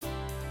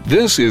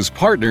This is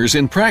Partners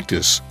in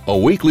Practice, a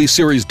weekly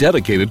series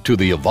dedicated to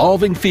the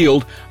evolving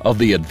field of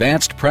the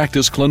advanced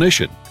practice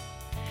clinician.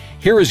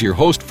 Here is your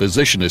host,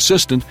 physician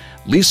assistant,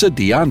 Lisa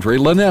DeAndre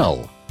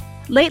Linnell.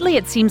 Lately,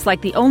 it seems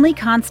like the only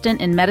constant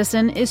in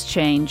medicine is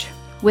change.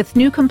 With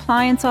new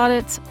compliance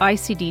audits,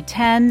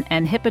 ICD-10,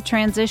 and HIPAA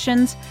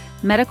transitions,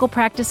 medical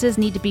practices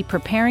need to be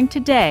preparing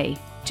today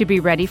to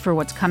be ready for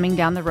what's coming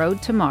down the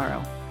road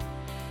tomorrow.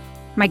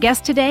 My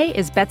guest today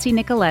is Betsy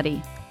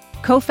Nicoletti,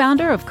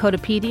 co-founder of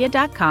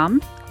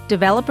Codepedia.com,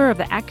 developer of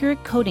the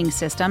Accurate Coding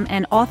System,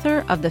 and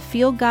author of the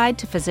Field Guide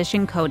to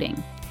Physician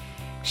Coding.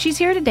 She's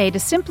here today to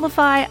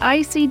simplify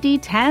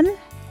ICD-10,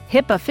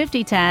 HIPAA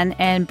 5010,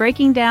 and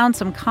breaking down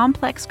some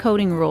complex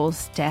coding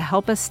rules to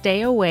help us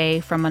stay away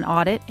from an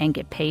audit and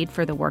get paid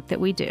for the work that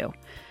we do.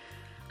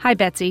 Hi,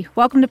 Betsy.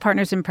 Welcome to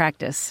Partners in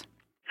Practice.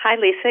 Hi,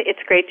 Lisa. It's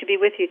great to be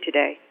with you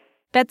today.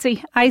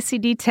 Betsy,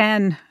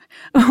 ICD-10.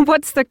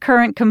 What's the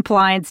current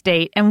compliance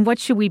date, and what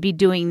should we be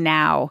doing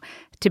now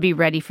to be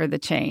ready for the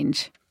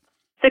change?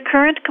 The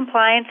current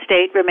compliance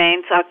date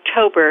remains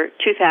October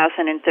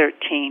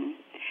 2013,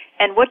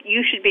 and what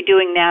you should be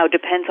doing now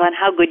depends on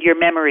how good your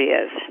memory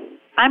is.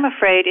 I'm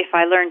afraid if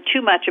I learn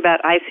too much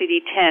about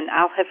ICD-10,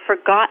 I'll have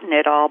forgotten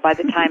it all by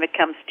the time it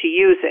comes to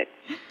use it.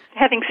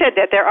 Having said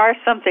that, there are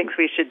some things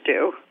we should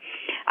do.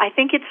 I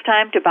think it's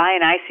time to buy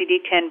an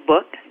ICD-10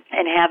 book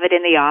and have it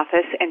in the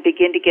office and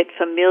begin to get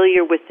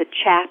familiar with the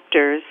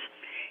chapters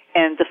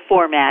and the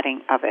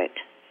formatting of it.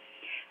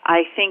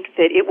 I think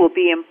that it will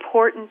be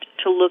important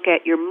to look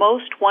at your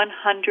most 100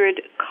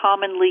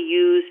 commonly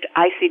used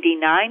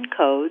ICD-9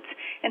 codes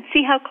and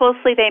see how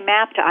closely they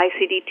map to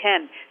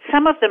ICD-10.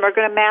 Some of them are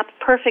going to map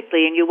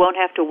perfectly and you won't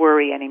have to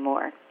worry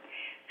anymore.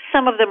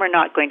 Some of them are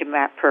not going to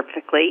map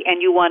perfectly,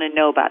 and you want to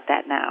know about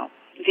that now.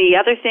 The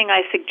other thing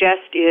I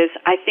suggest is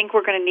I think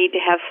we're going to need to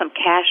have some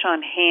cash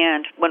on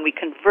hand when we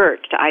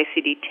convert to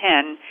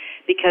ICD-10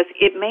 because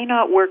it may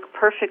not work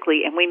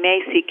perfectly and we may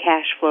see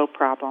cash flow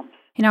problems.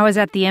 You know, I was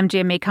at the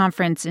MGMA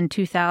conference in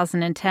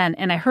 2010,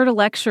 and I heard a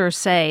lecturer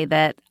say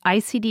that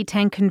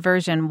ICD-10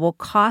 conversion will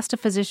cost a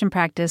physician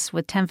practice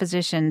with 10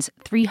 physicians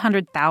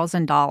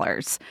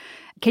 $300,000.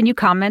 Can you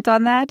comment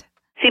on that?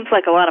 Seems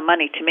like a lot of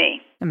money to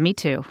me. Me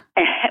too.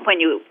 When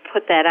you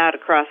put that out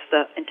across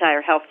the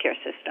entire healthcare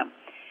system.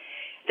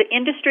 The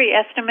industry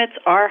estimates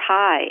are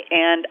high,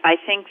 and I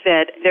think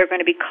that there are going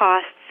to be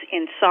costs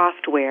in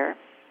software.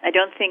 I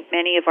don't think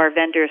many of our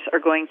vendors are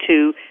going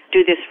to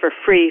do this for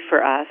free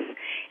for us.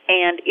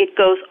 And it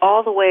goes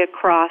all the way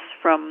across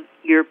from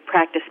your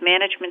practice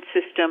management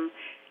system,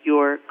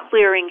 your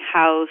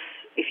clearinghouse,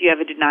 if you have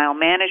a denial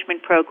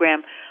management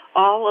program,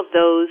 all of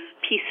those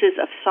pieces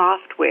of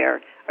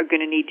software are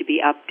going to need to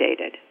be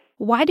updated.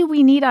 Why do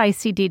we need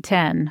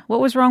ICD-10?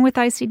 What was wrong with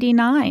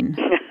ICD-9?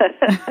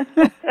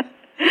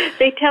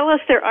 They tell us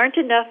there aren't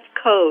enough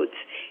codes,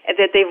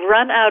 that they've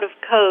run out of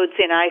codes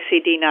in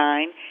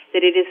ICD-9,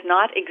 that it is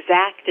not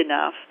exact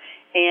enough,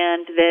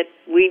 and that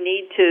we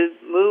need to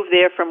move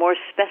there for more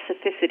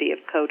specificity of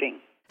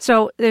coding.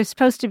 So there's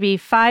supposed to be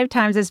 5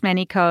 times as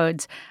many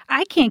codes.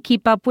 I can't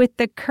keep up with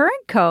the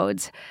current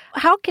codes.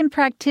 How can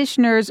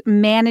practitioners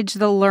manage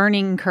the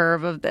learning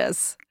curve of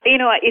this? You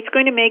know, it's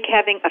going to make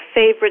having a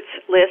favorites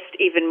list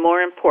even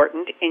more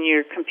important in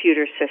your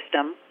computer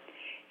system.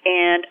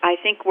 And I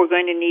think we're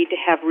going to need to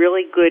have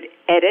really good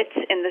edits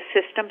in the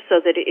system so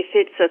that if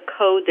it's a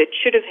code that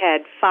should have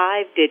had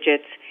 5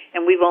 digits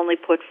and we've only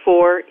put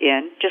 4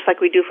 in, just like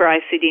we do for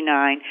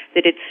ICD-9,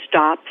 that it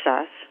stops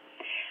us.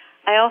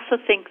 I also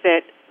think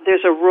that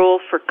there's a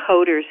role for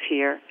coders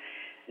here.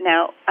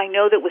 Now, I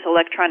know that with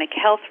electronic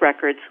health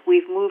records,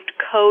 we've moved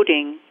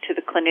coding to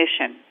the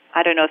clinician.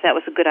 I don't know if that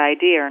was a good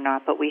idea or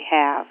not, but we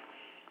have.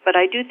 But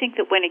I do think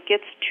that when it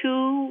gets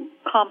too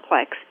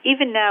complex,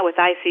 even now with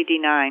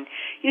ICD-9,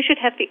 you should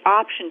have the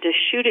option to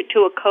shoot it to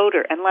a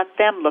coder and let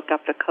them look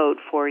up the code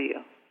for you.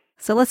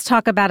 So let's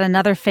talk about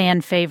another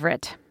fan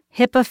favorite,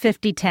 HIPAA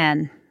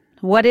 5010.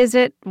 What is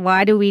it?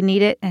 Why do we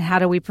need it? And how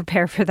do we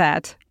prepare for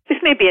that? This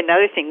may be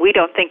another thing we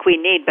don't think we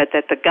need, but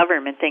that the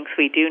government thinks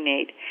we do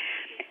need.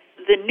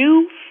 The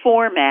new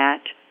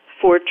format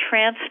for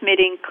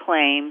transmitting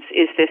claims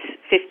is this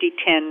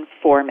 5010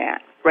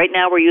 format. Right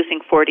now we're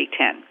using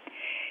 4010.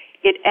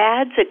 It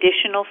adds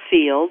additional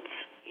fields.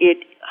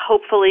 It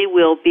hopefully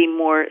will be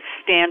more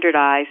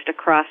standardized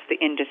across the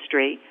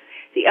industry.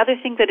 The other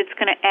thing that it's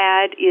going to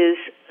add is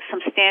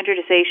some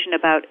standardization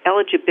about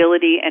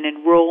eligibility and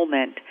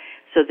enrollment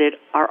so that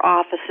our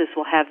offices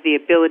will have the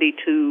ability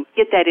to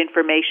get that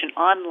information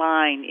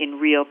online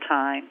in real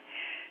time.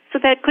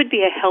 So that could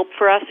be a help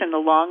for us in the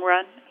long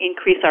run,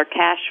 increase our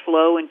cash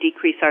flow and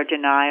decrease our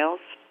denials.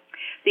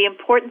 The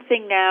important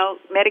thing now,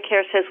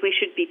 Medicare says we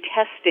should be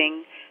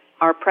testing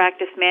our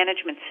practice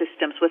management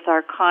systems with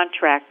our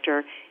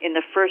contractor in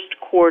the first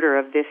quarter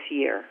of this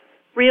year.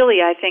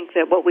 Really, I think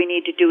that what we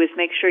need to do is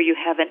make sure you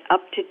have an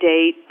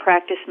up-to-date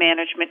practice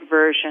management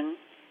version.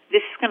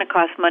 This is going to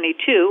cost money,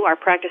 too. Our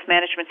practice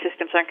management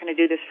systems aren't going to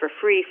do this for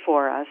free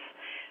for us.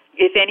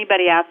 If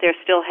anybody out there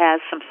still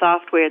has some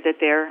software that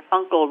their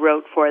uncle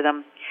wrote for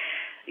them,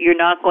 you're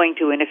not going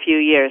to in a few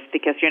years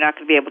because you're not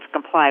going to be able to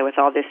comply with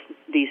all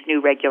these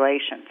new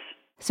regulations.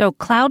 So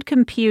cloud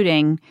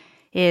computing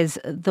is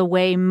the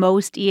way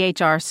most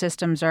EHR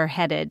systems are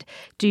headed.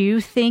 Do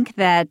you think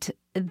that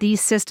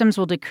these systems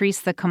will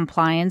decrease the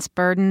compliance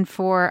burden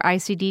for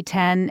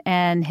ICD-10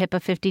 and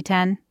HIPAA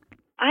 5010?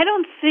 I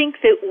don't think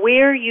that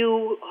where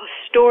you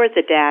store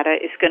the data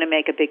is going to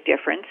make a big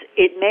difference.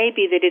 It may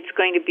be that it's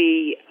going to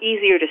be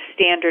easier to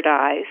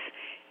standardize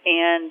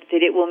and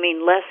that it will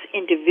mean less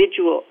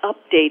individual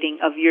updating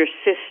of your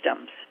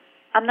systems.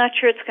 I'm not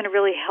sure it's going to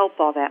really help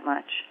all that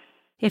much.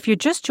 If you're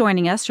just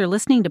joining us, you're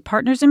listening to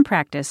Partners in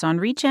Practice on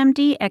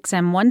ReachMD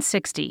XM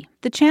 160,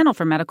 the channel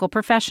for medical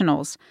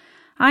professionals.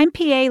 I'm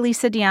PA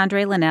Lisa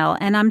DeAndre Linnell,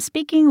 and I'm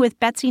speaking with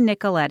Betsy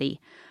Nicoletti,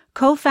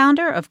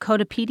 co-founder of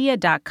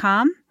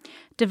Codepedia.com,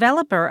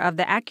 developer of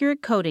the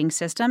Accurate Coding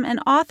System,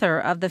 and author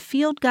of the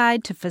Field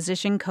Guide to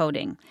Physician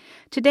Coding.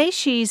 Today,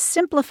 she's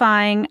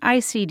simplifying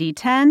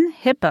ICD-10,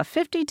 HIPAA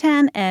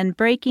 5010, and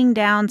breaking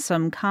down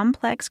some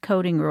complex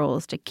coding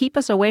rules to keep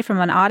us away from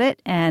an audit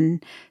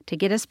and to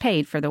get us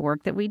paid for the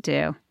work that we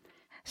do.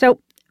 So,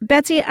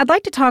 Betsy, I'd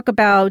like to talk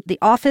about the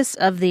Office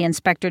of the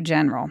Inspector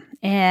General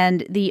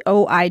and the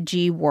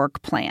OIG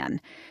work plan.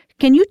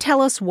 Can you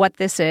tell us what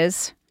this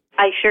is?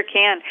 I sure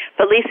can.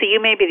 But Lisa,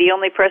 you may be the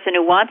only person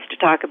who wants to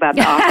talk about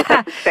the Office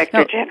of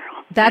Inspector General.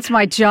 That's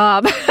my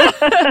job.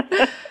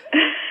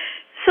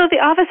 So the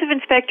Office of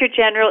Inspector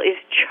General is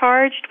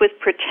charged with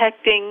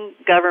protecting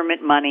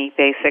government money,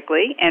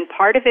 basically, and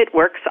part of it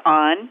works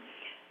on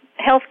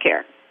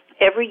healthcare.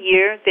 Every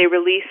year they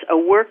release a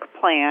work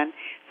plan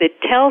that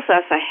tells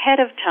us ahead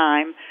of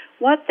time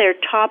what their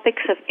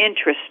topics of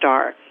interest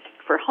are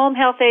for home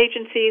health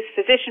agencies,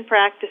 physician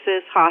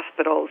practices,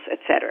 hospitals,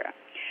 etc.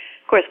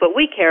 Of course, what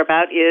we care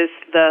about is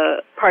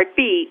the Part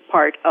B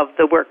part of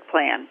the work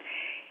plan.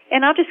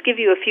 And I'll just give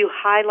you a few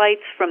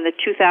highlights from the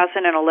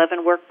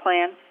 2011 work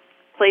plan.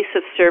 Place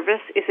of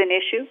service is an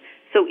issue.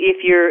 So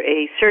if you're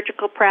a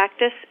surgical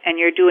practice and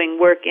you're doing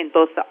work in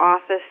both the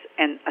office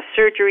and a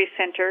surgery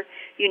center,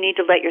 you need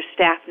to let your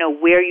staff know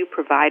where you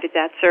provided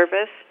that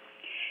service.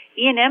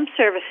 E&M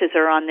services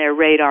are on their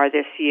radar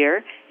this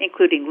year,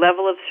 including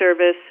level of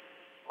service,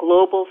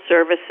 global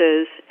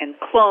services, and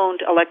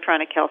cloned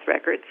electronic health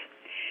records.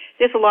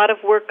 There's a lot of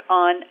work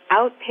on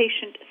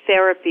outpatient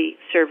therapy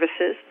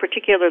services,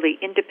 particularly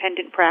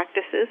independent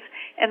practices,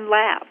 and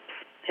labs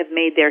have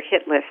made their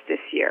hit list this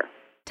year.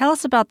 Tell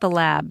us about the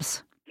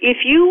labs.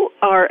 If you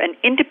are an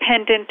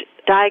independent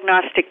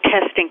diagnostic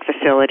testing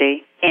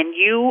facility and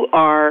you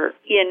are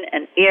in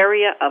an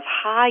area of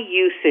high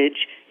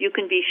usage, you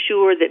can be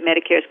sure that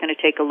Medicare is going to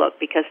take a look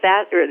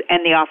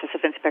and the Office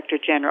of Inspector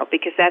General,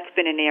 because that's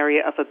been an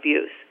area of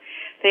abuse.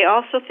 They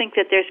also think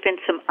that there's been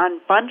some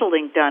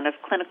unbundling done of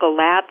clinical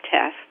lab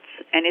tests,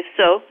 and if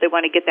so, they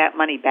want to get that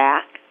money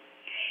back,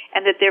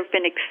 and that there have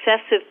been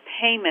excessive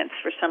payments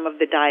for some of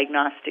the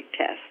diagnostic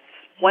tests.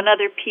 One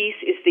other piece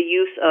is the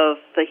use of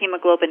the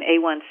hemoglobin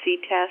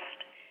A1C test.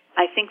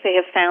 I think they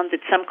have found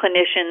that some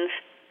clinicians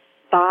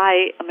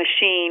buy a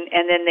machine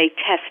and then they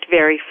test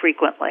very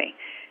frequently,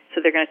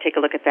 so they're going to take a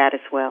look at that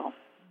as well.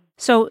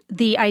 So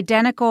the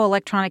identical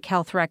electronic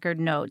health record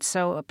notes.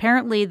 So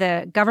apparently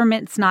the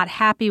government's not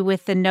happy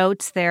with the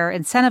notes. They're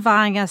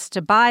incentivizing us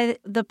to buy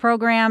the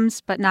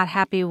programs, but not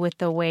happy with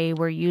the way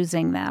we're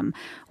using them.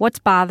 What's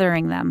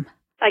bothering them?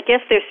 I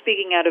guess they're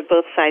speaking out of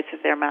both sides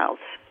of their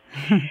mouths.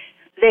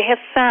 They have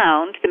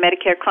found, the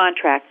Medicare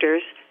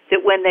contractors,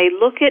 that when they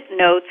look at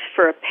notes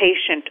for a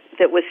patient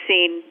that was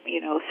seen,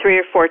 3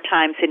 or 4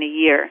 times in a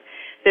year,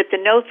 that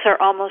the notes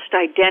are almost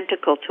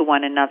identical to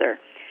one another,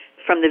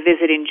 from the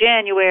visit in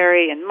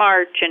January and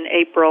March and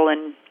April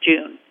and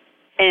June.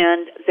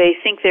 And they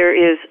think there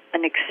is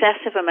an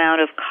excessive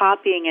amount of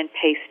copying and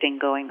pasting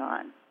going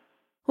on.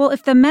 Well,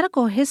 if the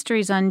medical history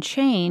is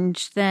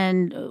unchanged,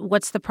 then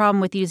what's the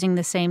problem with using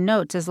the same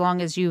notes as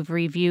long as you've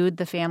reviewed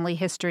the family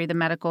history, the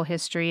medical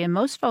history? And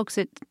most folks,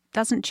 it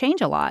doesn't change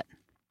a lot.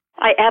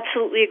 I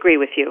absolutely agree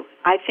with you.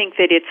 I think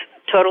that it's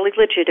totally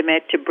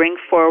legitimate to bring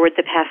forward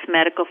the past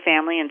medical,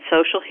 family, and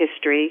social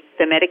history,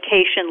 the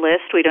medication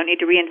list. We don't need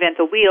to reinvent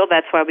the wheel.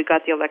 That's why we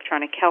got the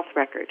electronic health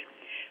record.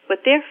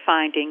 What they're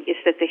finding is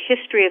that the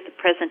history of the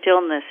present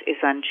illness is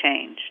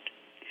unchanged,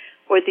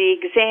 or the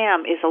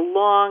exam is a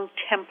long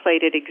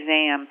templated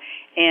exam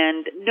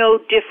and no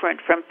different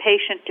from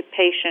patient to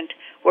patient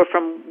or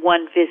from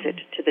one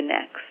visit to the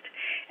next.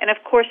 And of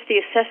course, the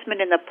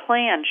assessment in the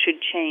plan should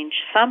change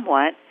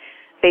somewhat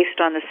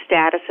based on the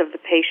status of the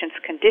patient's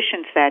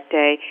conditions that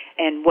day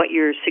and what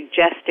you're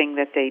suggesting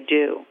that they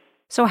do.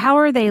 So how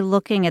are they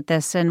looking at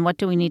this, and what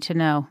do we need to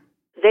know?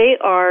 They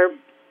are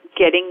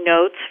getting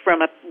notes from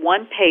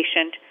one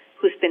patient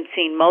who's been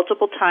seen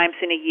multiple times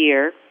in a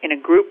year in a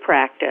group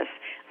practice,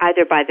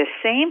 either by the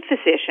same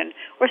physician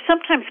or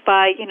sometimes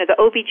by, the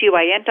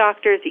OBGYN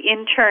doctor, the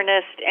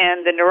internist,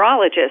 and the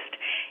neurologist,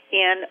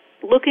 and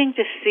looking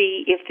to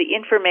see if the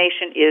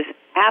information is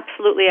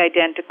absolutely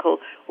identical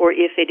or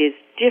if it is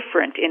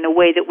different in a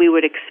way that we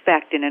would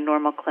expect in a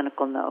normal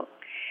clinical note.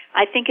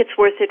 I think it's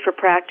worth it for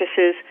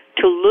practices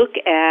to look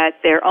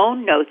at their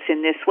own notes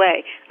in this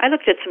way. I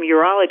looked at some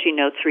urology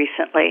notes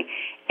recently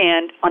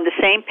and on the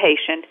same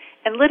patient,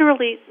 and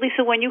literally,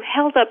 Lisa, when you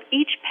held up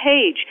each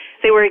page,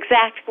 they were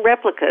exact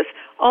replicas.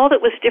 All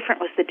that was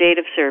different was the date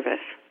of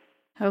service.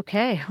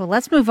 Okay, well,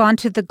 let's move on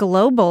to the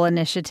global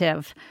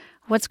initiative.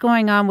 What's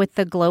going on with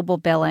the global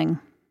billing?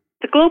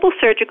 The global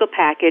surgical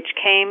package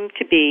came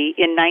to be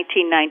in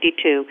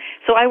 1992.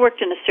 So I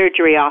worked in a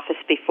surgery office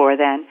before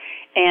then,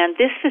 and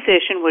this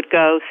physician would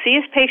go see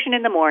his patient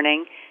in the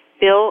morning,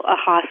 bill a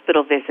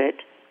hospital visit,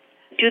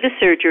 do the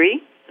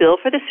surgery, bill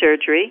for the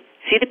surgery,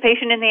 see the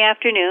patient in the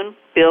afternoon,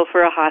 bill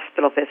for a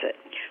hospital visit.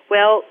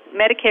 Well,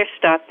 Medicare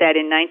stopped that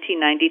in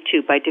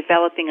 1992 by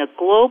developing a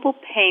global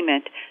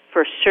payment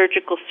for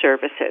surgical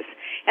services.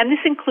 And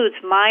this includes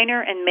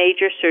minor and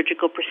major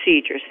surgical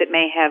procedures that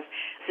may have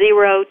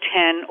 0,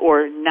 10,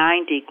 or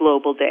 90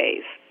 global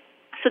days.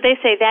 So they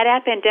say that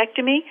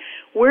appendectomy,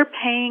 we're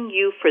paying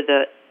you for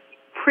the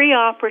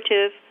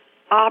preoperative,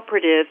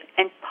 operative,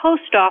 and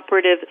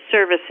postoperative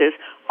services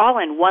all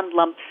in one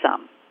lump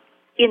sum.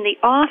 In the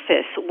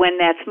office, when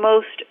that's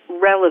most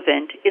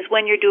relevant, is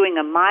when you're doing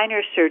a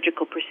minor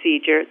surgical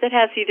procedure that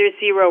has either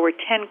 0 or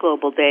 10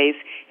 global days,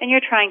 and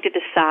you're trying to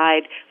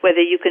decide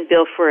whether you can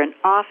bill for an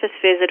office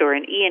visit or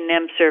an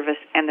E&M service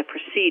and the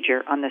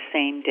procedure on the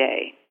same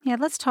day. Yeah,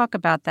 let's talk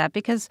about that,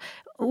 because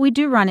we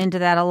do run into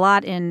that a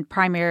lot in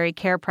primary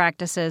care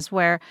practices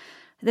where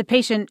the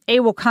patient,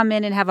 will come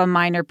in and have a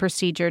minor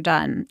procedure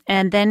done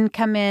and then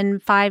come in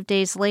 5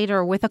 days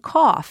later with a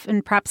cough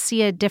and perhaps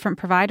see a different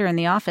provider in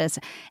the office.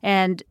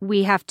 And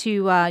we have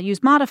to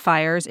use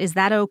modifiers. Is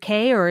that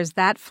okay, or is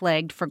that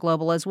flagged for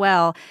global as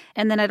well?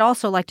 And then I'd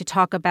also like to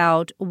talk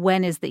about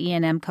when is the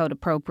E&M code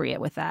appropriate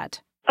with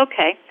that?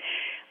 Okay.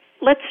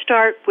 Let's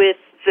start with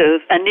the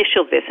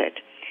initial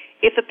visit.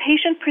 If a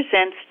patient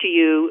presents to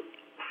you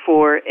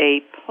for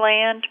a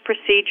planned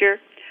procedure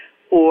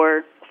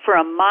or for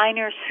a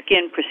minor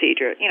skin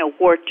procedure,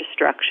 wart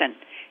destruction,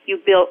 you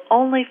bill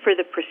only for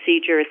the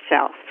procedure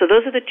itself. So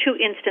those are the two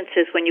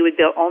instances when you would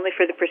bill only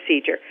for the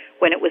procedure,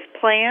 when it was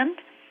planned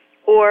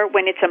or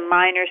when it's a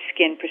minor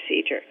skin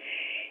procedure.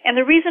 And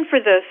the reason for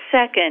the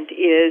second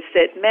is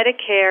that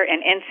Medicare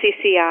and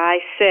NCCI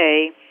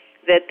say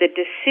that the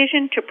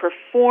decision to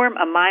perform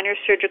a minor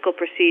surgical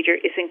procedure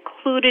is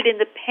included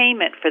in the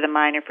payment for the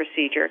minor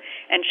procedure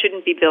and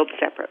shouldn't be billed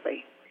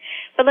separately.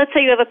 But let's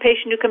say you have a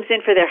patient who comes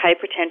in for their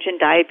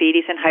hypertension,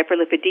 diabetes, and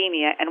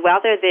hyperlipidemia, and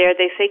while they're there,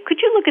 they say, could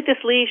you look at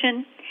this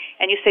lesion?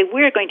 And you say,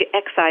 we're going to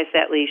excise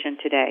that lesion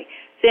today.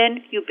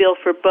 Then you bill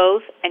for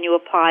both, and you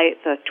apply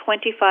the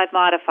 25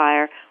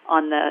 modifier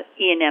on the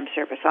E&M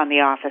service, on the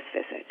office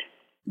visit.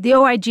 The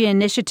OIG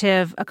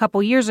initiative a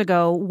couple years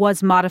ago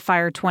was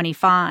modifier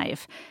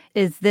 25.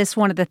 Is this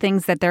one of the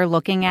things that they're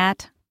looking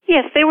at?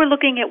 Yes, they were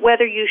looking at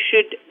whether you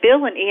should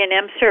bill an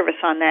E&M service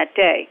on that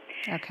day.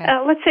 Okay.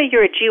 Let's say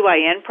you're a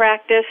GYN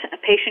practice, a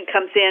patient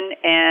comes in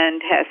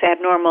and has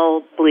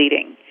abnormal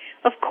bleeding.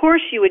 Of course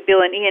you would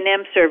bill an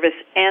E&M service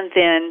and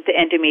then the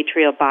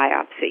endometrial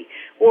biopsy.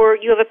 Or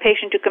you have a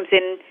patient who comes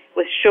in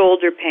with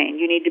shoulder pain.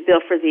 You need to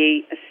bill for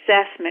the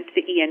assessment,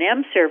 the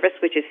E&M service,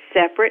 which is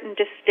separate and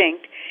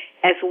distinct,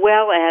 as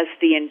well as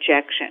the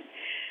injection.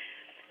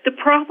 The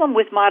problem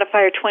with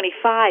modifier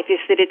 25 is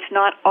that it's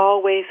not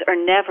always or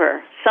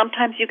never.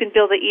 Sometimes you can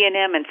bill the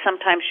E&M and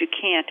sometimes you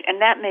can't,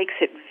 and that makes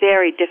it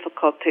very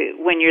difficult to,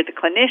 when you're the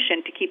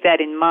clinician, to keep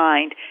that in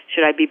mind.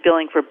 Should I be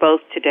billing for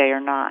both today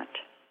or not?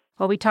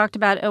 Well, we talked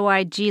about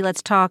OIG.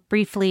 Let's talk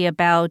briefly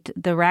about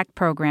the RAC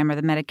program, or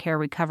the Medicare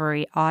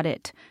Recovery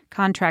Audit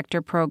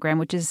Contractor Program,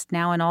 which is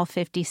now in all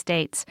 50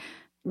 states.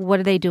 What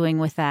are they doing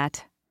with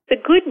that? The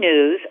good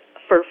news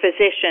for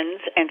physicians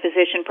and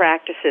physician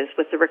practices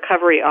with the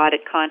Recovery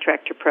Audit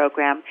Contractor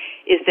Program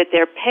is that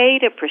they're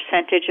paid a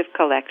percentage of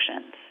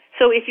collections.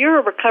 So if you're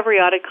a recovery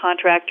audit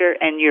contractor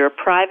and you're a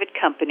private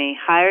company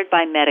hired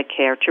by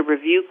Medicare to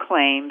review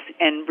claims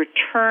and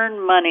return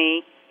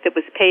money that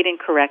was paid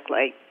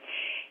incorrectly,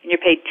 and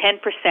you're paid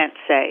 10%,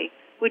 say,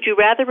 would you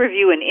rather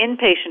review an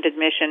inpatient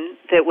admission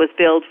that was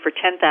billed for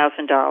 $10,000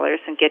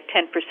 and get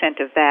 10%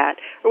 of that,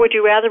 or would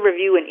you rather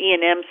review an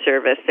E&M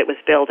service that was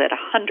billed at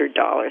 $100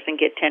 and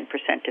get 10%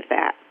 of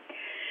that?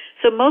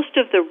 So most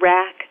of the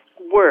RAC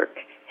work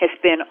has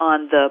been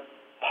on the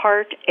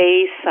Part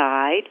A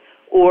side,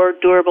 or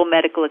durable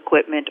medical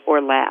equipment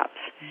or labs.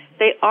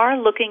 They are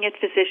looking at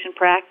physician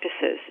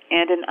practices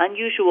and an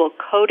unusual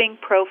coding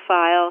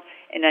profile,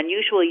 an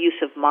unusual use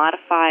of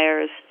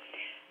modifiers,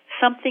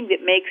 something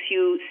that makes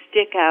you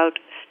stick out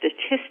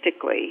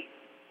statistically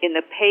in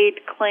the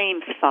paid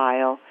claims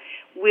file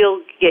will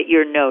get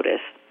your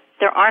notice.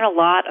 There aren't a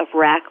lot of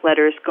RAC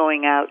letters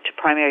going out to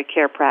primary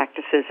care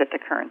practices at the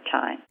current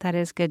time. That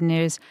is good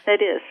news.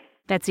 That is.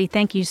 Betsy,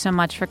 thank you so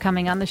much for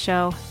coming on the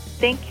show.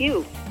 Thank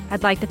you.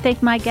 I'd like to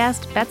thank my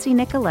guest, Betsy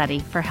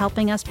Nicoletti, for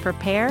helping us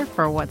prepare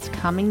for what's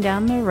coming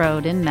down the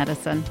road in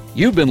medicine.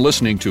 You've been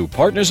listening to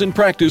Partners in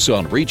Practice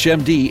on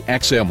ReachMD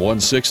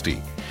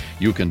XM160.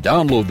 You can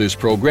download this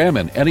program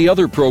and any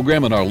other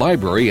program in our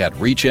library at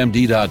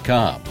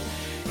ReachMD.com.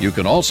 You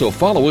can also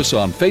follow us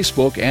on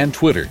Facebook and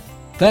Twitter.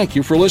 Thank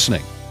you for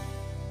listening.